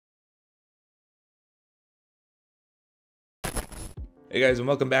Hey guys, and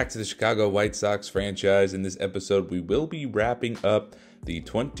welcome back to the Chicago White Sox franchise. In this episode, we will be wrapping up the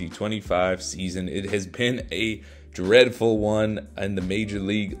 2025 season. It has been a dreadful one in the major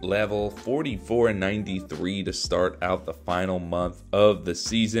league level, 44-93 to start out the final month of the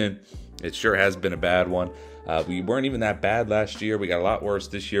season. It sure has been a bad one. We weren't even that bad last year. We got a lot worse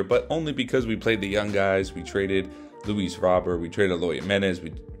this year, but only because we played the young guys. We traded Luis Robert, we traded Eloy Jimenez,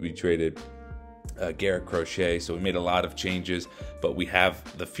 we traded Garrett Crochet, so we made a lot of changes, but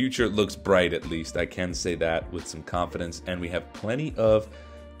the future looks bright. At least I can say that with some confidence, and we have plenty of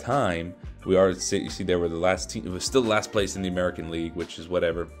time. We are, you see there, we're the last team. It was still last place in the American League, which is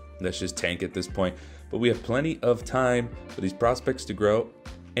whatever. Let's just tank at this point. But we have plenty of time for these prospects to grow,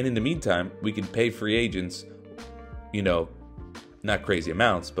 and in the meantime, we can pay free agents, not crazy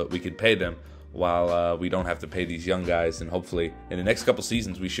amounts, but we could pay them while we don't have to pay these young guys. And hopefully in the next couple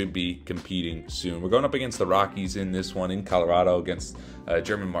seasons we should be competing soon. We're going up against the Rockies in this one in Colorado against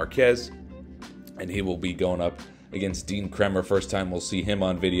German Marquez, and he will be going up against Dean Kremer. First time we'll see him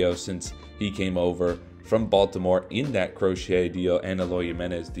on video since he came over from Baltimore in that Crochet deal and Eloy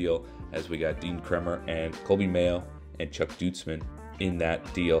Jimenez deal, as we got Dean Kremer and Colby Mayo and Chuck Dutzman in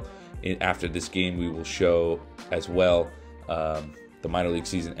that deal. After this game we will show as well the minor league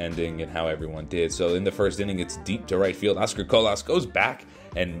season ending and how everyone did. So in the first inning, it's deep to right field. Oscar Colas goes back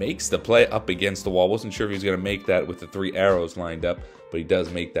and makes the play up against the wall. Wasn't sure if he was going to make that with the three arrows lined up, but he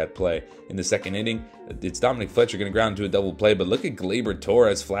does make that play. In the second inning, it's Dominic Fletcher going to ground into a double play, but look at Gleyber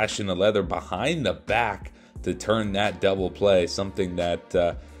Torres flashing the leather behind the back to turn that double play. Something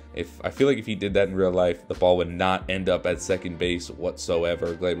that I feel like if he did that in real life, the ball would not end up at second base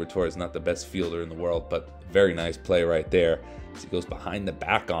whatsoever. Gleyber Torres is not the best fielder in the world, but very nice play right there. He goes behind the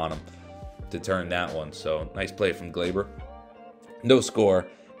back on him to turn that one. So nice play from Gleyber. No score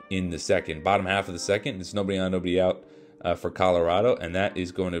in the second. Bottom half of the second, it's nobody on, nobody out for Colorado, and that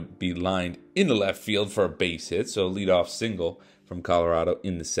is going to be lined in the left field for a base hit. So a leadoff single from Colorado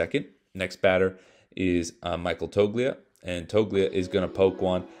in the second. Next batter is Michael Toglia, and Toglia is going to poke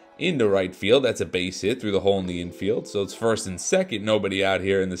one into right field. That's a base hit through the hole in the infield. So it's first and second, nobody out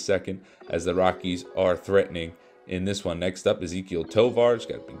here in the second, as the Rockies are threatening in this one. Next up, Ezequiel Tovar's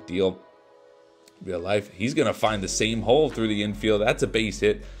got a big deal. Real life, he's going to find the same hole through the infield. That's a base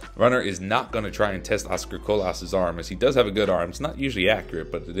hit. Runner is not going to try and test Oscar Colas' arm, as he does have a good arm. It's not usually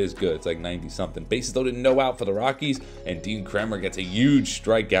accurate, but it is good. It's like 90-something. Bases loaded, no out for the Rockies, and Dean Kremer gets a huge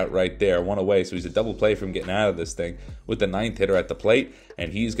strikeout right there, one away. So he's a double play from getting out of this thing with the ninth hitter at the plate,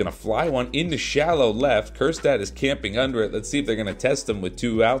 and he's going to fly one into shallow left. Kjerstad is camping under it. Let's see if they're going to test him with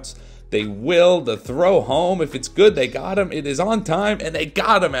two outs. They will. The throw home. If it's good, they got him. It is on time, and they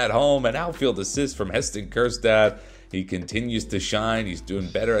got him at home. An outfield assist from Heston Kjerstad. He continues to shine. He's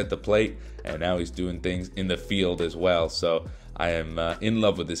doing better at the plate, and now he's doing things in the field as well. So I am in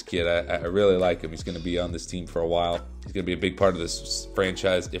love with this kid. I really like him. He's going to be on this team for a while. He's going to be a big part of this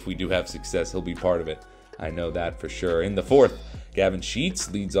franchise. If we do have success, he'll be part of it. I know that for sure. In the fourth, Gavin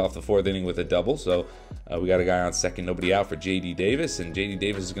Sheets leads off the fourth inning with a double. So we got a guy on second, nobody out for J.D. Davis. And J.D.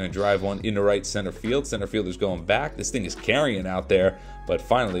 Davis is going to drive one into right center field. Center fielder's going back. This thing is carrying out there. But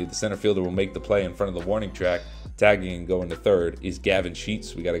finally, the center fielder will make the play in front of the warning track. Tagging and going to third is Gavin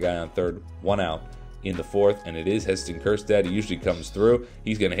Sheets. We got a guy on third, one out in the fourth, and it is Heston Kjerstad. He usually comes through.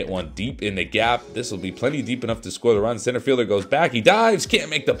 He's going to hit one deep in the gap. This will be plenty deep enough to score the run. Center fielder goes back. He dives, can't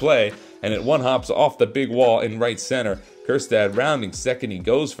make the play, and it one hops off the big wall in right center. Kjerstad rounding second. He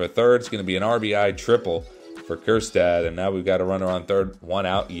goes for third. It's going to be an RBI triple for Kjerstad, and now we've got a runner on third, one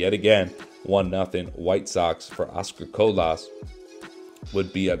out yet again. 1-0 White Sox for Oscar Colas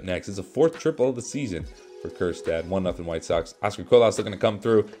would be up next. It's a fourth triple of the season for Kjerstad. 1-0 White Sox. Oscar Colas looking to come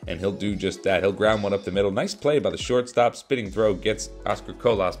through, and he'll do just that. He'll ground one up the middle. Nice play by the shortstop. Spinning throw gets Oscar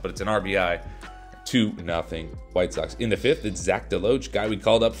Colas, but it's an RBI. 2-0 White Sox. In the fifth, it's Zach DeLoach, guy we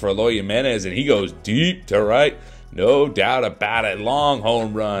called up for Eloy Jimenez, and he goes deep to right. No doubt about it. Long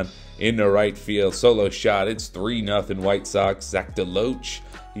home run into right field. Solo shot. It's 3-0 White Sox. Zach DeLoach,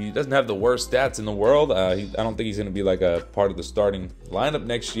 he doesn't have the worst stats in the world. I don't think he's going to be like a part of the starting lineup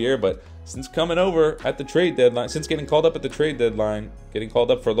next year, but since coming over at the trade deadline, since getting called up at the trade deadline, getting called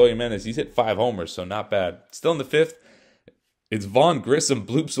up for Eloy Jimenez, he's hit 5 homers, so not bad. Still in the fifth, it's Vaughn Grissom,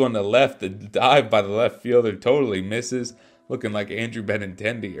 bloops one to left. The dive by the left fielder totally misses. Looking like Andrew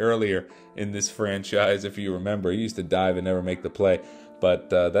Benintendi earlier in this franchise, if you remember. He used to dive and never make the play.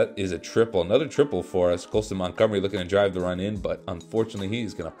 But that is a triple. Another triple for us. Colston Montgomery looking to drive the run in, but unfortunately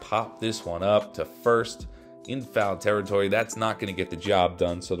he's going to pop this one up to first in foul territory. That's not going to get the job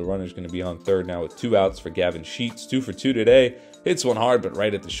done, so the runner's going to be on third now with 2 outs for Gavin Sheets. 2 for 2 today. Hits one hard, but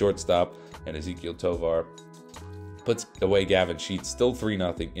right at the shortstop, and Ezequiel Tovar puts away Gavin Sheets. Still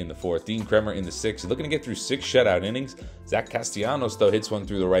 3-0 in the fourth. Dean Kremer in the sixth. He's looking to get through 6 shutout innings. Zach Castellanos, though, hits one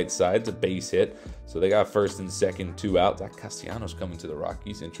through the right side. It's a base hit. So they got first and second, 2 out. Zach Castellanos coming to the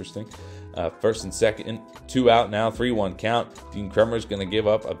Rockies. Interesting. First and second, 2 out now, 3-1 count. Dean Kremer's going to give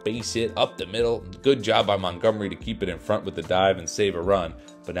up a base hit up the middle. Good job by Montgomery to keep it in front with the dive and save a run.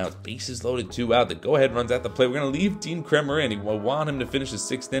 But now it's bases loaded, 2 out. The go-ahead runs at the plate. We're going to leave Dean Kremer in. We want him to finish the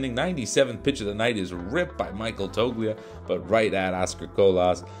 6th inning. 97th pitch of the night is ripped by Michael Toglia, but right at Oscar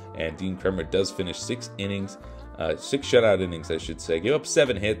Colas. And Dean Kremer does finish 6 innings, 6 shutout innings, I should say. Give up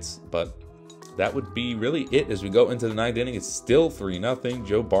 7 hits, but that would be really it as we go into the 9th inning. It's still 3-0.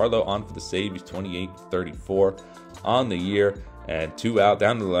 Joe Barlow on for the save. He's 28-34 on the year. And 2 out,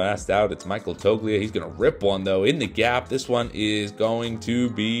 down to the last out. It's Michael Toglia. He's going to rip one, though, in the gap. This one is going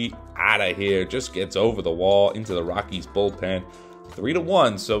to be out of here. Just gets over the wall into the Rockies bullpen.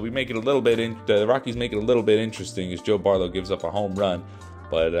 3-1, so we make it a little bit the Rockies make it a little bit interesting as Joe Barlow gives up a home run,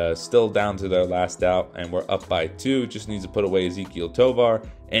 but still down to their last out, and we're up by 2. Just needs to put away Ezekiel Tovar,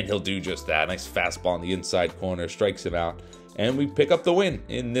 and he'll do just that. Nice fastball in the inside corner, strikes him out, and we pick up the win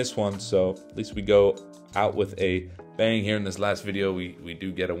in this one. So at least we go out with a bang here in this last video. We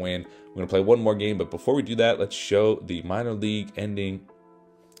do get a win. We're gonna play one more game, but before we do that, let's show the minor league ending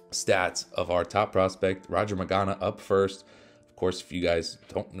stats of our top prospect, Roger Magana, up first. Of course, if you guys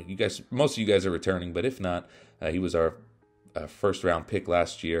don't, most of you guys are returning, but if not, he was our first round pick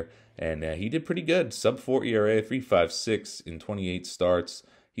last year, and he did pretty good. Sub 4 ERA, 3.56 in 28 starts.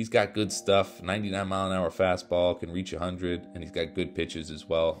 He's got good stuff. 99-mile-an-hour fastball, can reach 100, and he's got good pitches as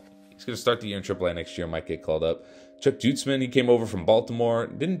well. He's going to start the year in AAA next year, might get called up. Chuck Dutzman, he came over from Baltimore.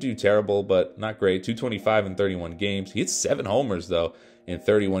 Didn't do terrible, but not great. 225 in 31 games. He hit 7 homers, though, in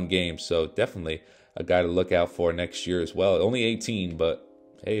 31 games, so definitely a guy to look out for next year as well. Only 18, but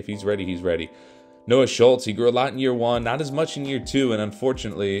hey, if he's ready, he's ready. Noah Schultz, he grew a lot in year 1, not as much in year 2, and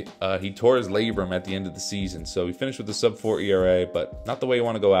unfortunately, he tore his labrum at the end of the season. So he finished with a sub 4 ERA, but not the way you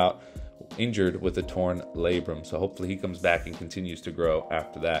want to go out, injured with a torn labrum. So hopefully he comes back and continues to grow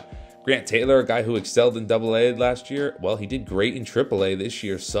after that. Grant Taylor, a guy who excelled in AA last year, well, he did great in AAA this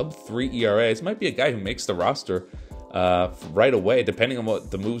year, sub 3 ERA. This might be a guy who makes the roster right away, depending on what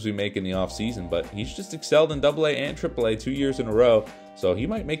the moves we make in the offseason. But he's just excelled in AA and AAA 2 years in a row, so he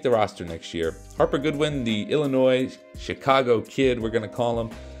might make the roster next year. Harper Goodwin, the Illinois Chicago kid, we're going to call him.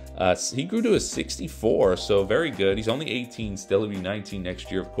 He grew to a 64, so very good. He's only 18, still. He'll be 19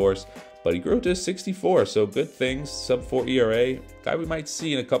 next year, of course. But he grew to a 64, so good things. Sub 4 ERA, guy we might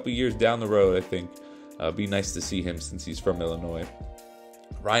see in a couple years down the road, I think. Be nice to see him since he's from Illinois.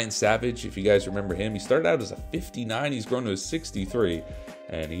 Ryan Savage, if you guys remember him, he started out as a 59. He's grown to a 63,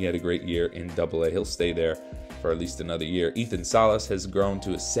 and he had a great year in AA. He'll stay there for at least another year. Ethan Salas has grown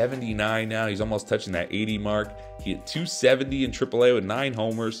to a 79 now. He's almost touching that 80 mark. He hit 270 in AAA with 9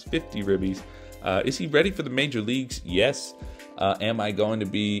 homers, 50 ribbies. Is he ready for the major leagues? Yes. Am I going to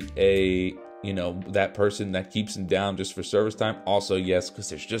be that person that keeps him down just for service time? Also, yes, because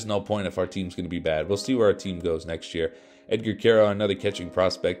there's just no point if our team's going to be bad. We'll see where our team goes next year. Edgar Quero, another catching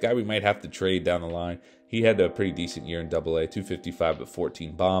prospect, guy we might have to trade down the line. He had a pretty decent year in AA, 255 with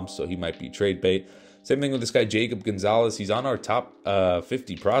 14 bombs, so he might be trade bait. Same thing with this guy, Jacob Gonzalez. He's on our top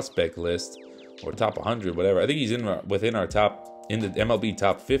 50 prospect list, or top 100, whatever. I think he's within our top, in the MLB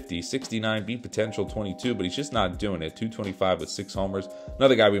top 50, 69 beat potential 22, but he's just not doing it. 225 with 6 homers.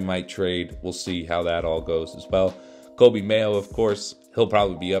 Another guy we might trade. We'll see how that all goes as well. Kobe Mayo, of course, he'll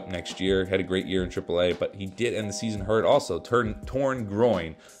probably be up next year. Had a great year in AAA, but he did end the season hurt also, torn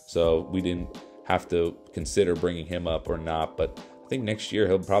groin. So we didn't have to consider bringing him up or not, but I think next year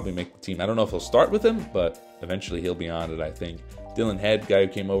he'll probably make the team. I don't know if he'll start with him, but eventually he'll be on it, I think. Dylan Head, guy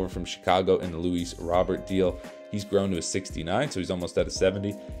who came over from Chicago in the Luis Robert deal. He's grown to a 69, so he's almost at a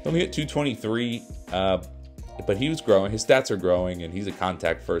 70. He only hit 223, but he was growing. His stats are growing, and he's a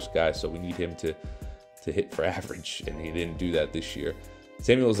contact-first guy, so we need him to hit for average, and he didn't do that this year.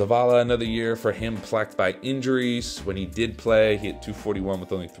 Samuel Zavala, another year for him plagued by injuries. When he did play, he hit 241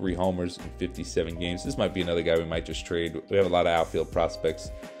 with only 3 homers in 57 games. This might be another guy we might just trade. We have a lot of outfield prospects,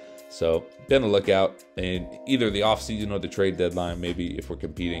 so be on the lookout in either the offseason or the trade deadline. Maybe if we're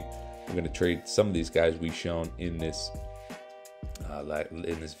competing, we're going to trade some of these guys we've shown in this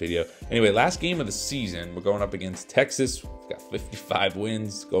video. Anyway, last game of the season, we're going up against Texas. We've got 55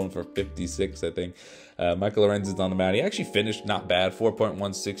 wins, going for 56, I think. Michael Lorenzen's on the mound. He actually finished not bad,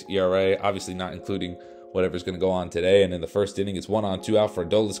 4.16 ERA, obviously not including whatever's going to go on today. And in the first inning, it's 1 on 2 out for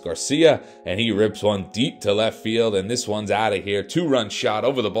Adolis Garcia, and he rips one deep to left field, and this one's out of here. 2-run shot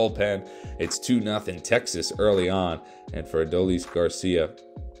over the bullpen. It's 2-0 Texas early on, and for Adolis Garcia,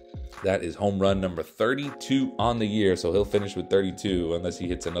 That is home run number 32 on the year, so he'll finish with 32 unless he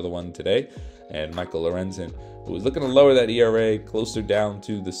hits another one today. And Michael Lorenzen, who was looking to lower that ERA closer down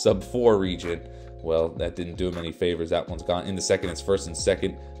to the sub-4 region, well, that didn't do him any favors. That one's gone. In the second, it's first and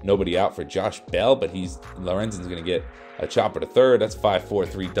second. Nobody out for Josh Bell, but Lorenzen's going to get a chopper to third. That's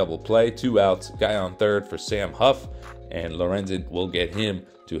 5-4-3 double play. 2 outs. Guy on third for Sam Huff, and Lorenzen will get him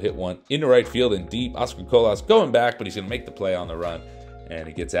to hit one into right field and deep. Oscar Colas going back, but he's going to make the play on the run, and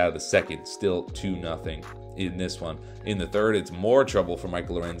he gets out of the second. Still 2-0 in this one. In the third, it's more trouble for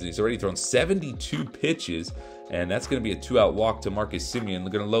Michael Lorenzen. He's already thrown 72 pitches, and that's going to be a 2-out walk to Marcus Semien.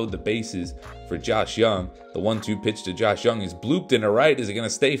 They're going to load the bases for Josh Young. The 1-2 pitch to Josh Young is blooped into right. Is it going to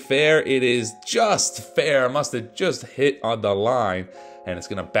stay fair? It is just fair. Must have just hit on the line, and it's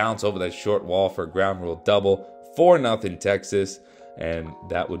going to bounce over that short wall for a ground rule double. 4-0 Texas, and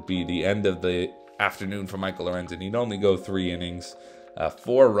that would be the end of the afternoon for Michael Lorenzen. He'd only go 3 innings.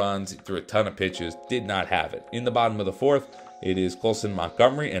 4 runs through a ton of pitches, did not have it. In the bottom of the fourth, it is Colson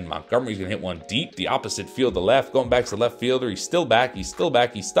Montgomery, and Montgomery's going to hit one deep, the opposite field to left, going back to the left fielder. He's still back, he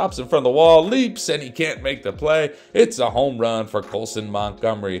stops in front of the wall, leaps, and he can't make the play. It's a home run for Colson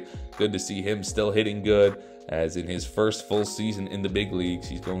Montgomery. Good to see him still hitting good, as in his first full season in the big leagues,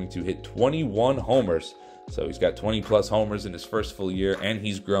 he's going to hit 21 homers. So he's got 20-plus homers in his first full year, and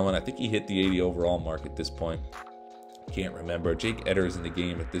he's growing. I think he hit the 80 overall mark at this point. Can't remember. Jake Eder is in the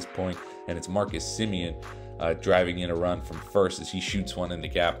game at this point, and it's Marcus Semien driving in a run from first as he shoots one in the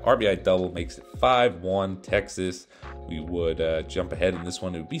gap. RBI double makes it 5-1 Texas. We would jump ahead in this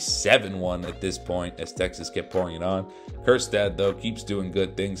one. It would be 7-1 at this point as Texas kept pouring it on. Kjerstad, though, keeps doing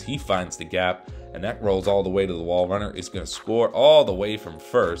good things. He finds the gap, and that rolls all the way to the wall. Runner is going to score all the way from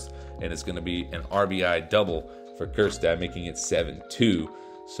first, and it's going to be an RBI double for Kjerstad, making it 7-2.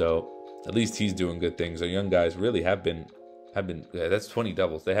 So at least he's doing good things. Our young guys really have been that's 20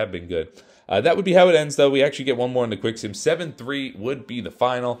 doubles. They have been good. That would be how it ends, though. We actually get one more in the quick sim. 7-3 would be the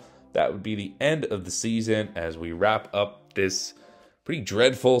final. That would be the end of the season as we wrap up this pretty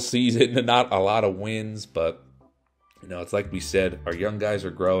dreadful season. Not a lot of wins, but you know, it's like we said, our young guys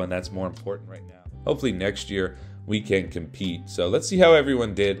are growing. That's more important right now. Hopefully next year we can compete. So let's see how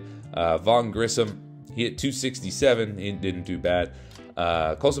everyone did. Vaughn Grissom, he hit 267. He didn't do bad.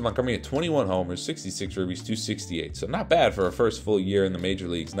 Colson Montgomery at 21 homers, 66 ribbies, 268. So not bad for a first full year in the major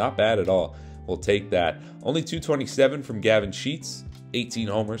leagues. Not bad at all. We'll take that. Only 227 from Gavin Sheets, 18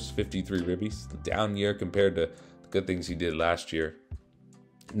 homers, 53 ribbies. Down year compared to the good things he did last year.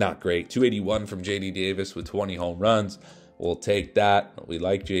 Not great. 281 from J.D. Davis with 20 home runs. We'll take that. We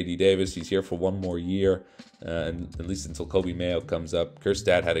like J.D. Davis. He's here for one more year, and at least until Kobe Mayo comes up.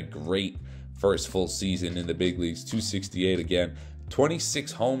 Kjerstad had a great first full season in the big leagues. 268 again.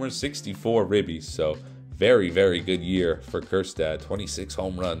 26 homers, 64 ribbies. So very, very good year for Kjerstad. 26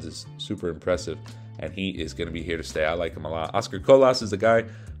 home runs is super impressive, and he is going to be here to stay. I like him a lot. Oscar Colas is a guy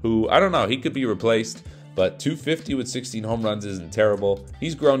who, I don't know, he could be replaced, but 250 with 16 home runs isn't terrible.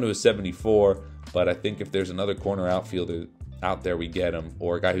 He's grown to a 74, but I think if there's another corner outfielder out there, we get him,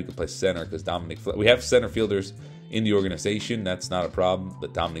 or a guy who can play center, because we have center fielders in the organization. That's not a problem,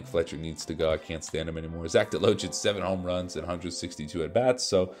 but Dominic Fletcher needs to go. I can't stand him anymore. Zach DeLoach had 7 home runs and 162 at-bats,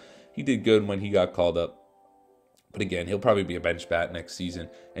 so he did good when he got called up. But again, he'll probably be a bench bat next season.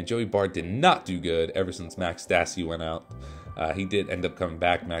 And Joey Bart did not do good ever since Max Stassi went out. He did end up coming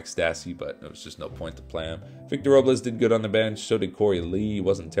back, Max Stassi, but there was just no point to play him. Victor Robles did good on the bench. So did Corey Lee. He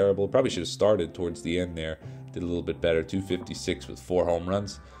wasn't terrible. Probably should have started towards the end there. Did a little bit better. 256 with 4 home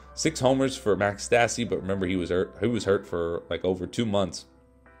runs. 6 homers for Max Stassi, but remember he was hurt. He was hurt for like over 2 months.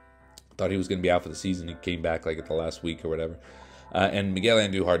 Thought he was going to be out for the season. He came back like at the last week or whatever. And Miguel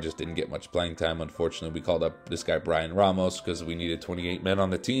Andujar just didn't get much playing time, unfortunately. We called up this guy Brian Ramos because we needed 28 men on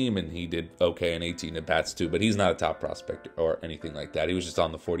the team, and he did okay in 18 at-bats too, but he's not a top prospect or anything like that. He was just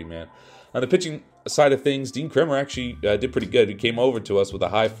on the 40-man. On the pitching side of things, Dean Krimmer actually did pretty good. He came over to us with a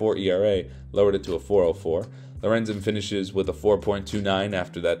high 4 ERA, lowered it to a 4.04. Lorenzen finishes with a 4.29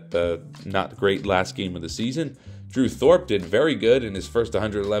 after that not great last game of the season. Drew Thorpe did very good in his first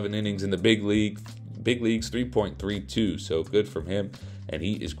 111 innings in the big leagues, 3.32, so good from him, and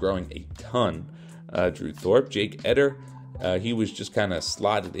he is growing a ton. Drew Thorpe. Jake Eder, he was just kind of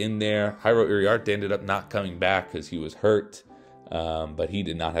slotted in there. Jairo Iriarte ended up not coming back because he was hurt, but he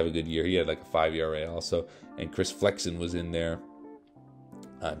did not have a good year. He had like a 5 ERA also, and Chris Flexen was in there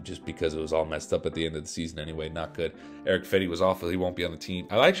just because it was all messed up at the end of the season anyway. Not good. Eric Fetty was awful. He won't be on the team.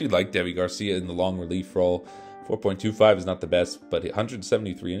 I actually like Debbie Garcia in the long relief role. 4.25 is not the best, but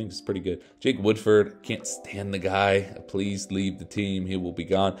 173 innings is pretty good. Jake Woodford, can't stand the guy. Please leave the team. He will be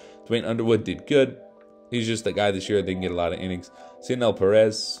gone. Dwayne Underwood did good. He's just a guy this year that didn't get a lot of innings. Cionel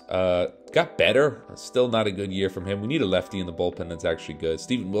Perez got better. Still not a good year from him. We need a lefty in the bullpen that's actually good.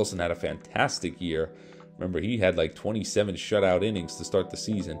 Steven Wilson had a fantastic year. Remember, he had like 27 shutout innings to start the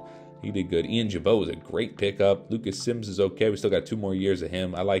season. He did good. Ian Jabot was a great pickup. Lucas Sims is okay. We still got 2 more years of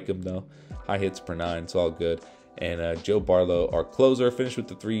him. I like him, though. High hits per 9. It's all good. And Joe Barlow, our closer, finished with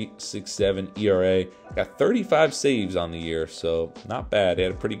the 3.67 ERA. Got 35 saves on the year, so not bad. He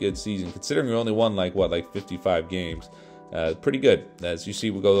had a pretty good season, considering we only won like 55 games. Pretty good. As you see,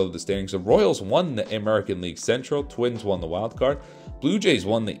 we'll go over the standings. The Royals won the American League Central. Twins won the wild card. Blue Jays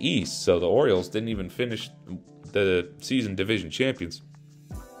won the East, so the Orioles didn't even finish the season division champions.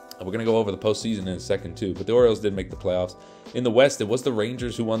 We're going to go over the postseason in a second, too. But the Orioles did make the playoffs. In the West, it was the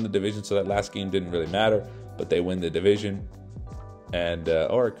Rangers who won the division, so that last game didn't really matter. But they win the division. And,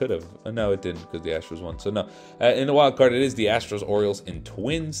 or it could have. No, it didn't because the Astros won. So, no. In the wild card, it is the Astros, Orioles, and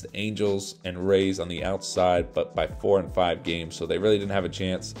Twins. The Angels and Rays on the outside, but by 4 and 5 games. So they really didn't have a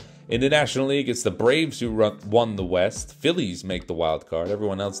chance. In the National League, it's the Braves who won the West. Phillies make the wild card.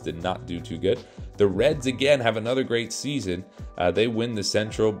 Everyone else did not do too good. The Reds, again, have another great season. They win the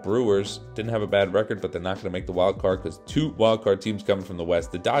Central. Brewers didn't have a bad record, but they're not going to make the wild card because 2 wild card teams coming from the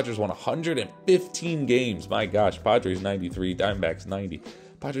West. The Dodgers won 115 games. My gosh, Padres 93, Diamondbacks 90.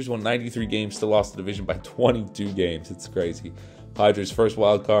 Padres won 93 games, still lost the division by 22 games. It's crazy. Padres first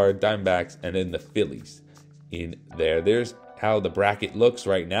wild card, Diamondbacks, and then the Phillies in there. There's how the bracket looks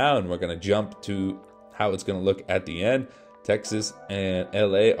right now, and we're going to jump to how it's going to look at the end. Texas and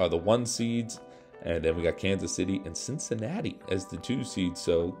LA are the 1 seeds, and then we got Kansas City and Cincinnati as the 2 seeds.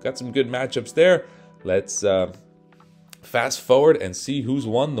 So got some good matchups there. Let's fast forward and see who's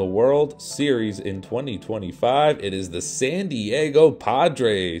won the World Series in 2025. It is the San Diego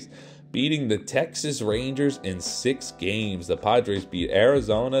Padres beating the Texas Rangers in 6 games. The Padres beat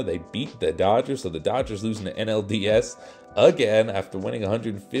Arizona. They beat the Dodgers. So the Dodgers losing to NLDS again after winning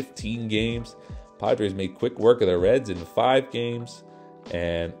 115 games. Padres made quick work of the Reds in 5 games.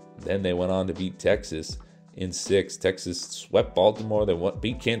 And then they went on to beat Texas in 6. Texas swept Baltimore. They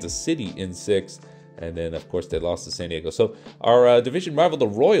beat Kansas City in 6. And then, of course, they lost to San Diego. So our division rival, the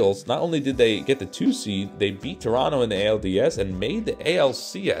Royals, not only did they get the 2 seed, they beat Toronto in the ALDS and made the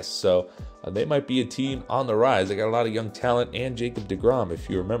ALCS. So they might be a team on the rise. They got a lot of young talent and Jacob deGrom,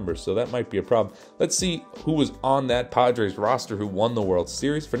 if you remember. So that might be a problem. Let's see who was on that Padres roster who won the World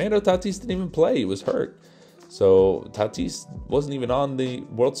Series. Fernando Tatis didn't even play. He was hurt. So Tatis wasn't even on the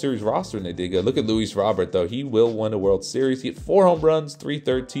World Series roster, and they did good. Look at Luis Robert, though. He will win a World Series. He hit 4 home runs,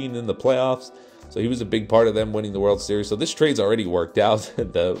 313 in the playoffs. So he was a big part of them winning the World Series. So this trade's already worked out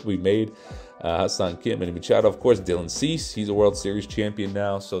that we made. Hassan Kim and Machado, of course, Dylan Cease. He's a World Series champion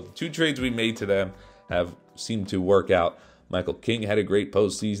now. So the 2 trades we made to them have seemed to work out. Michael King had a great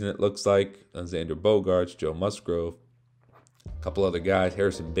postseason, it looks like. Xander Bogaerts, Joe Musgrove, a couple other guys.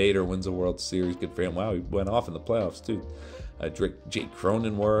 Harrison Bader wins a World Series. Good for him. Wow, he went off in the playoffs, too. Jake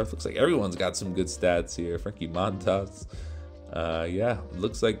Cronenworth. Looks like everyone's got some good stats here. Frankie Montas. Yeah,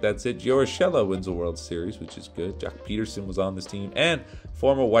 looks like that's it. Gio Urshela wins a World Series, which is good. Jock Peterson was on this team. And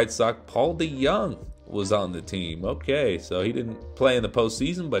former White Sox Paul DeYoung was on the team. Okay, so he didn't play in the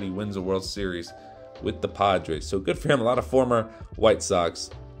postseason, but he wins a World Series with the Padres. So good for him. A lot of former White Sox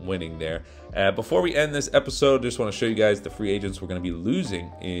winning there. Before we end this episode, just want to show you guys the free agents we're going to be losing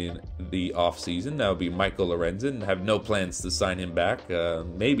in the offseason. That would be Michael Lorenzen. Have no plans to sign him back.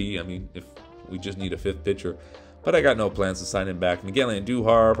 Maybe, I mean, if we just need a 5th pitcher. But I got no plans to sign him back. Miguel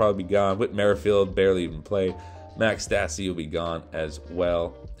Andujar will probably be gone. Whit Merrifield barely even played. Max Stassi will be gone as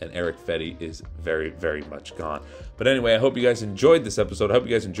well. And Eric Fetty is very, very much gone. But anyway, I hope you guys enjoyed this episode. I hope you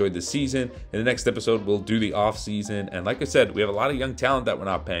guys enjoyed the season. In the next episode, we'll do the off season. And like I said, we have a lot of young talent that we're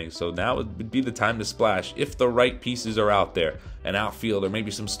not paying. So now would be the time to splash if the right pieces are out there. An outfield or maybe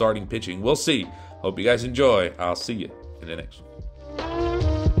some starting pitching. We'll see. Hope you guys enjoy. I'll see you in the next one.